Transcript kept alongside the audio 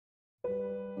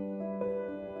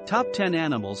Top 10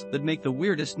 animals that make the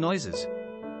weirdest noises.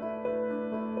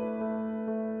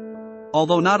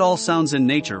 Although not all sounds in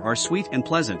nature are sweet and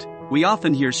pleasant, we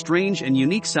often hear strange and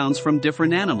unique sounds from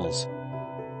different animals.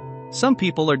 Some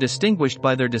people are distinguished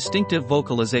by their distinctive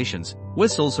vocalizations,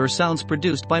 whistles or sounds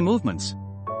produced by movements.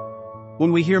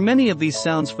 When we hear many of these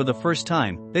sounds for the first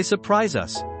time, they surprise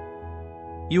us.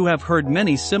 You have heard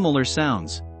many similar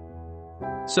sounds.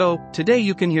 So, today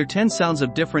you can hear 10 sounds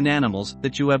of different animals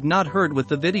that you have not heard with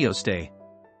the video. Stay.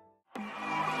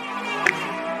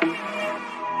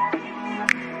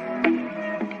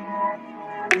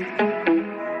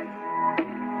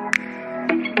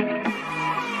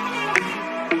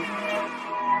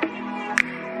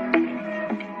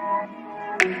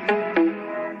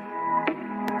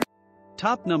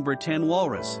 Top number 10.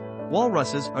 Walrus.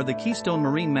 Walruses are the keystone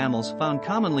marine mammals found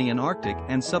commonly in Arctic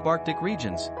and subarctic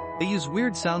regions. They use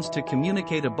weird sounds to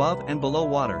communicate above and below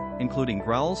water, including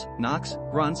growls, knocks,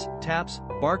 grunts, taps,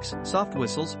 barks, soft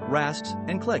whistles, rasps,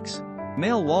 and clicks.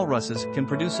 Male walruses can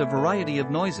produce a variety of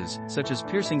noises, such as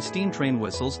piercing steam train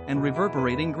whistles and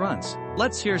reverberating grunts.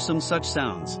 Let's hear some such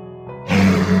sounds.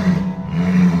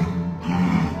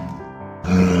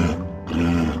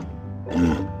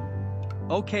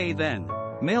 Okay then.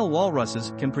 Male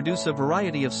walruses can produce a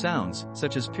variety of sounds,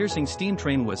 such as piercing steam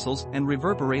train whistles and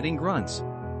reverberating grunts.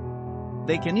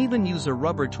 They can even use a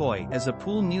rubber toy as a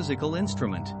pool musical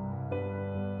instrument.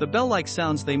 The bell-like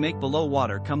sounds they make below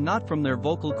water come not from their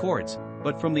vocal cords,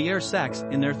 but from the air sacs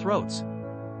in their throats.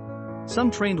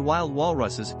 Some trained wild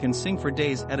walruses can sing for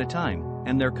days at a time,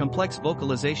 and their complex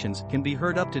vocalizations can be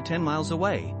heard up to 10 miles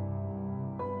away.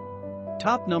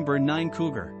 Top number 9.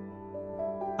 Cougar.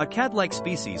 A cat-like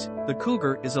species, the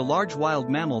cougar is a large wild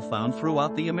mammal found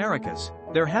throughout the Americas.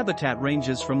 Their habitat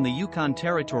ranges from the Yukon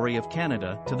Territory of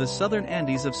Canada to the southern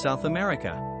Andes of South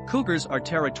America. Cougars are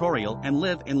territorial and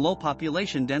live in low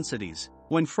population densities.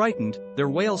 When frightened, their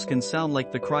wails can sound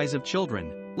like the cries of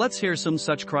children. Let's hear some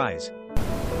such cries.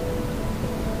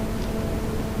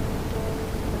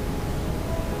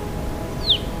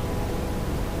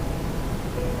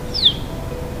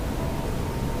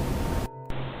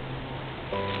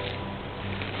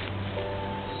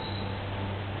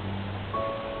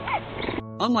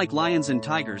 Unlike lions and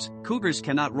tigers, cougars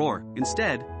cannot roar.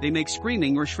 Instead, they make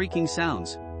screaming or shrieking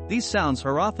sounds. These sounds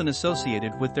are often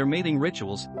associated with their mating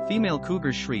rituals. Female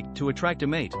cougars shriek to attract a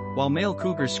mate, while male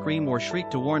cougars scream or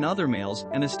shriek to warn other males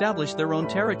and establish their own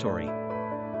territory.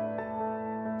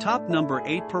 Top number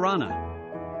 8.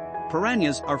 Piranha.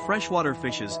 Piranhas are freshwater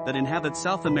fishes that inhabit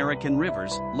South American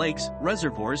rivers, lakes,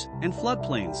 reservoirs, and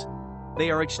floodplains. They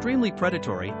are extremely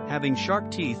predatory, having sharp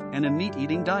teeth and a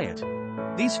meat-eating diet.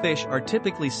 These fish are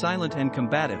typically silent and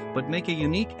combative but make a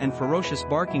unique and ferocious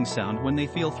barking sound when they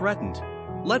feel threatened.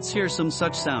 Let's hear some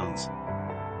such sounds.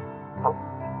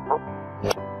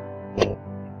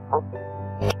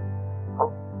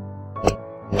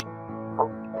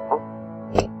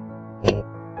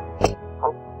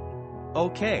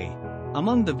 Okay.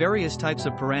 Among the various types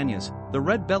of piranhas, the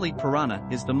red-bellied piranha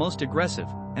is the most aggressive,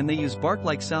 and they use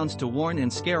bark-like sounds to warn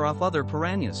and scare off other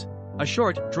piranhas. A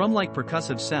short, drum-like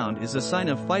percussive sound is a sign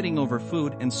of fighting over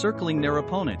food and circling their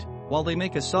opponent, while they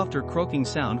make a softer croaking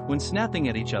sound when snapping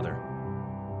at each other.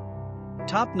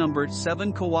 Top number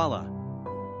 7. Koala.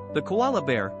 The koala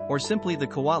bear, or simply the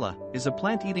koala, is a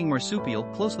plant-eating marsupial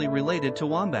closely related to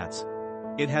wombats.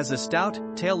 It has a stout,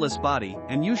 tailless body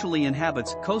and usually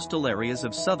inhabits coastal areas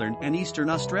of southern and eastern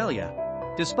Australia.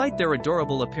 Despite their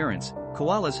adorable appearance,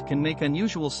 koalas can make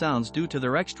unusual sounds due to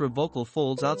their extra vocal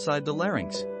folds outside the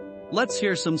larynx. Let's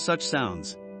hear some such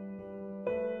sounds.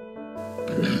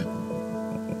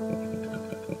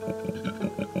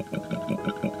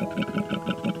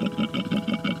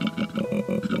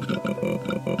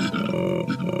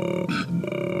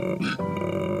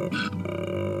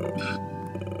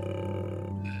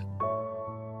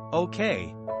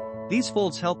 Okay. These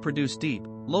folds help produce deep,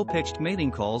 low-pitched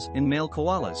mating calls in male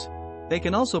koalas. They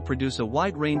can also produce a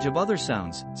wide range of other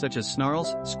sounds, such as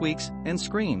snarls, squeaks, and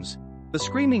screams. The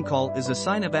screaming call is a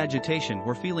sign of agitation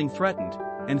or feeling threatened,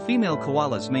 and female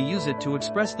koalas may use it to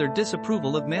express their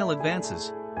disapproval of male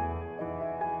advances.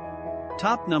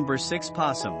 Top number 6.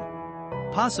 Possum.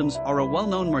 Possums are a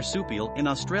well-known marsupial in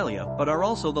Australia but are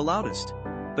also the loudest.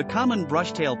 The common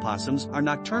brush-tail possums are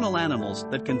nocturnal animals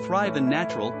that can thrive in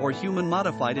natural or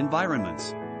human-modified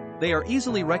environments. They are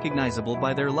easily recognizable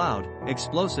by their loud,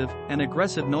 explosive, and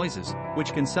aggressive noises,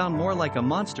 which can sound more like a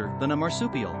monster than a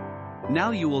marsupial.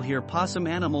 Now you will hear possum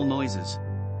animal noises.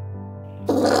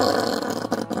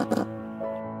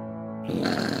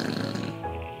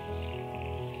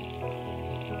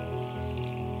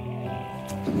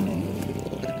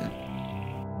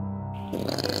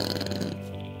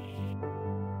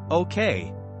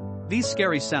 Okay. These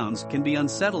scary sounds can be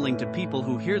unsettling to people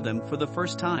who hear them for the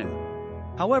first time.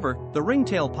 However, the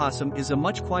ringtail possum is a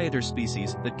much quieter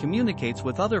species that communicates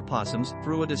with other possums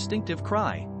through a distinctive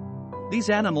cry. These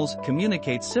animals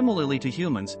communicate similarly to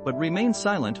humans but remain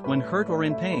silent when hurt or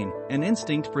in pain, an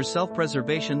instinct for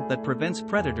self-preservation that prevents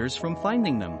predators from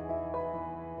finding them.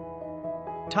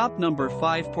 Top number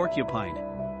 5. Porcupine.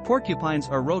 Porcupines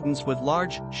are rodents with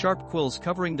large, sharp quills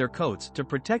covering their coats to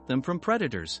protect them from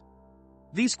predators.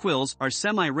 These quills are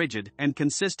semi-rigid and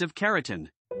consist of keratin.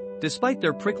 Despite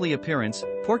their prickly appearance,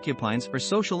 porcupines are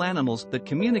social animals that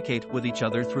communicate with each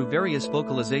other through various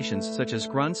vocalizations such as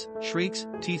grunts, shrieks,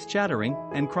 teeth chattering,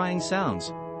 and crying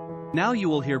sounds. Now you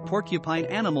will hear porcupine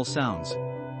animal sounds.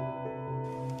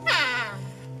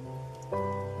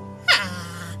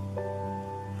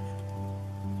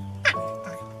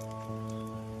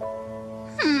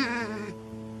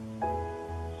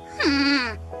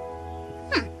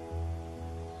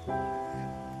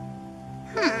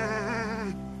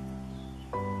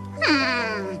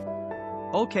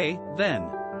 Okay, then.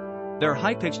 Their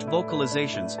high-pitched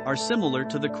vocalizations are similar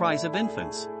to the cries of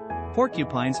infants.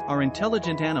 Porcupines are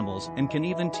intelligent animals and can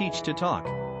even teach to talk.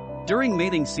 During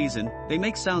mating season, they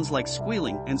make sounds like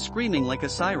squealing and screaming like a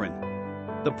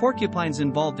siren. The porcupines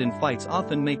involved in fights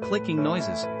often make clicking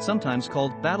noises, sometimes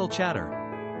called battle chatter.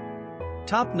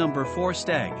 Top number 4.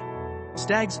 Stag.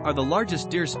 Stags are the largest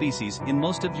deer species in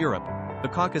most of Europe, the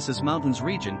Caucasus Mountains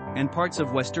region, and parts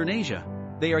of Western Asia.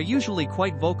 They are usually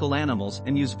quite vocal animals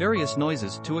and use various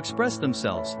noises to express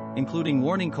themselves, including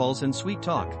warning calls and sweet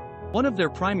talk. One of their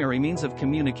primary means of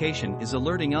communication is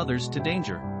alerting others to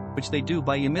danger, which they do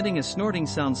by emitting a snorting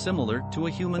sound similar to a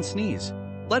human sneeze.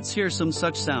 Let's hear some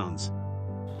such sounds.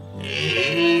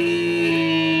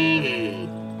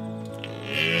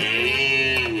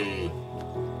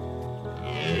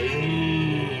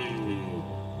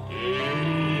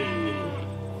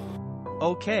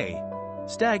 Okay.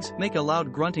 Stags make a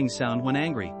loud grunting sound when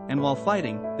angry, and while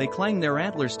fighting, they clang their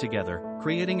antlers together,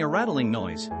 creating a rattling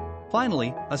noise.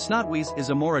 Finally, a snotwheeze is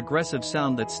a more aggressive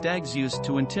sound that stags use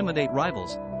to intimidate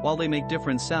rivals, while they make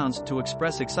different sounds to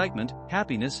express excitement,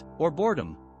 happiness, or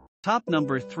boredom. Top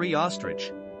number 3.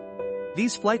 Ostrich.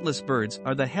 These flightless birds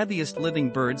are the heaviest living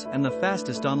birds and the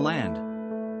fastest on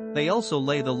land. They also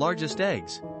lay the largest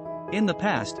eggs. In the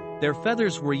past, their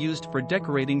feathers were used for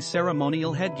decorating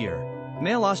ceremonial headgear.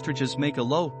 Male ostriches make a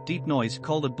low, deep noise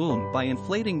called a boom by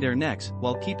inflating their necks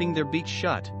while keeping their beaks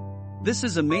shut. This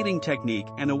is a mating technique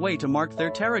and a way to mark their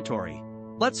territory.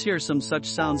 Let's hear some such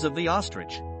sounds of the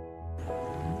ostrich.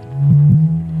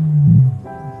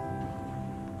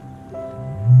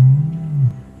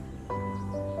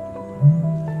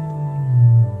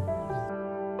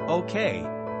 Okay.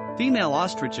 Female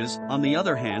ostriches, on the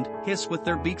other hand, hiss with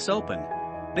their beaks open.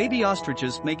 Baby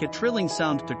ostriches make a trilling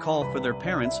sound to call for their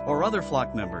parents or other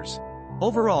flock members.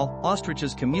 Overall,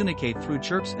 ostriches communicate through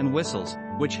chirps and whistles,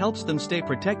 which helps them stay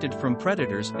protected from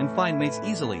predators and find mates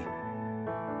easily.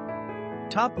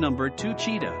 Top number 2.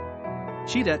 Cheetah.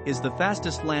 Cheetah is the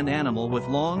fastest land animal with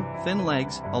long, thin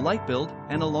legs, a light build,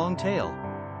 and a long tail.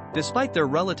 Despite their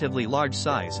relatively large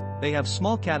size, they have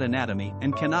small cat anatomy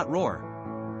and cannot roar.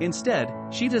 Instead,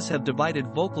 cheetahs have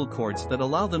divided vocal cords that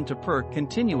allow them to purr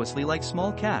continuously like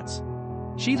small cats.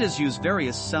 Cheetahs use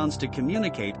various sounds to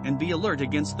communicate and be alert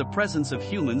against the presence of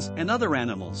humans and other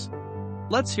animals.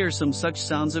 Let's hear some such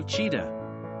sounds of cheetah.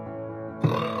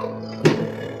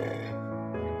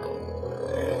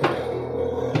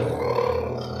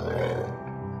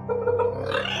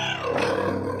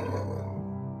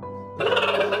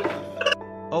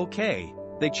 Okay.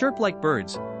 They chirp like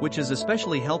birds, which is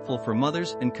especially helpful for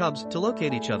mothers and cubs to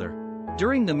locate each other.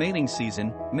 During the mating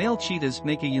season, male cheetahs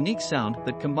make a unique sound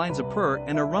that combines a purr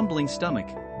and a rumbling stomach.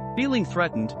 Feeling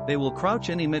threatened, they will crouch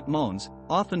and emit moans,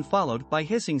 often followed by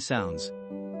hissing sounds.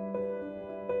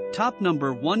 Top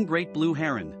number 1. Great blue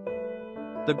heron.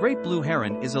 The great blue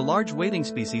heron is a large wading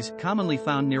species commonly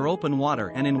found near open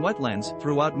water and in wetlands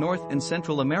throughout North and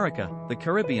Central America, the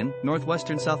Caribbean,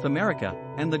 northwestern South America,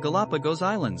 and the Galapagos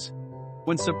Islands.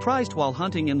 When surprised while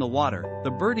hunting in the water, the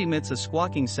bird emits a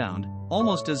squawking sound,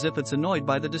 almost as if it's annoyed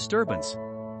by the disturbance.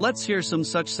 Let's hear some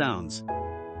such sounds.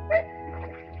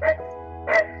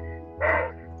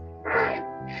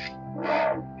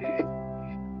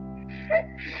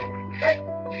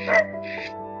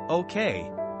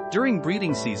 Okay. During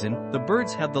breeding season, the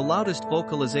birds have the loudest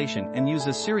vocalization and use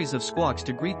a series of squawks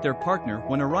to greet their partner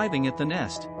when arriving at the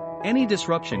nest. Any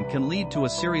disruption can lead to a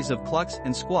series of clucks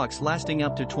and squawks lasting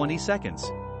up to 20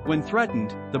 seconds. When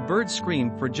threatened, the birds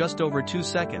scream for just over 2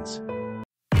 seconds.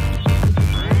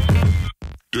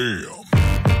 Damn.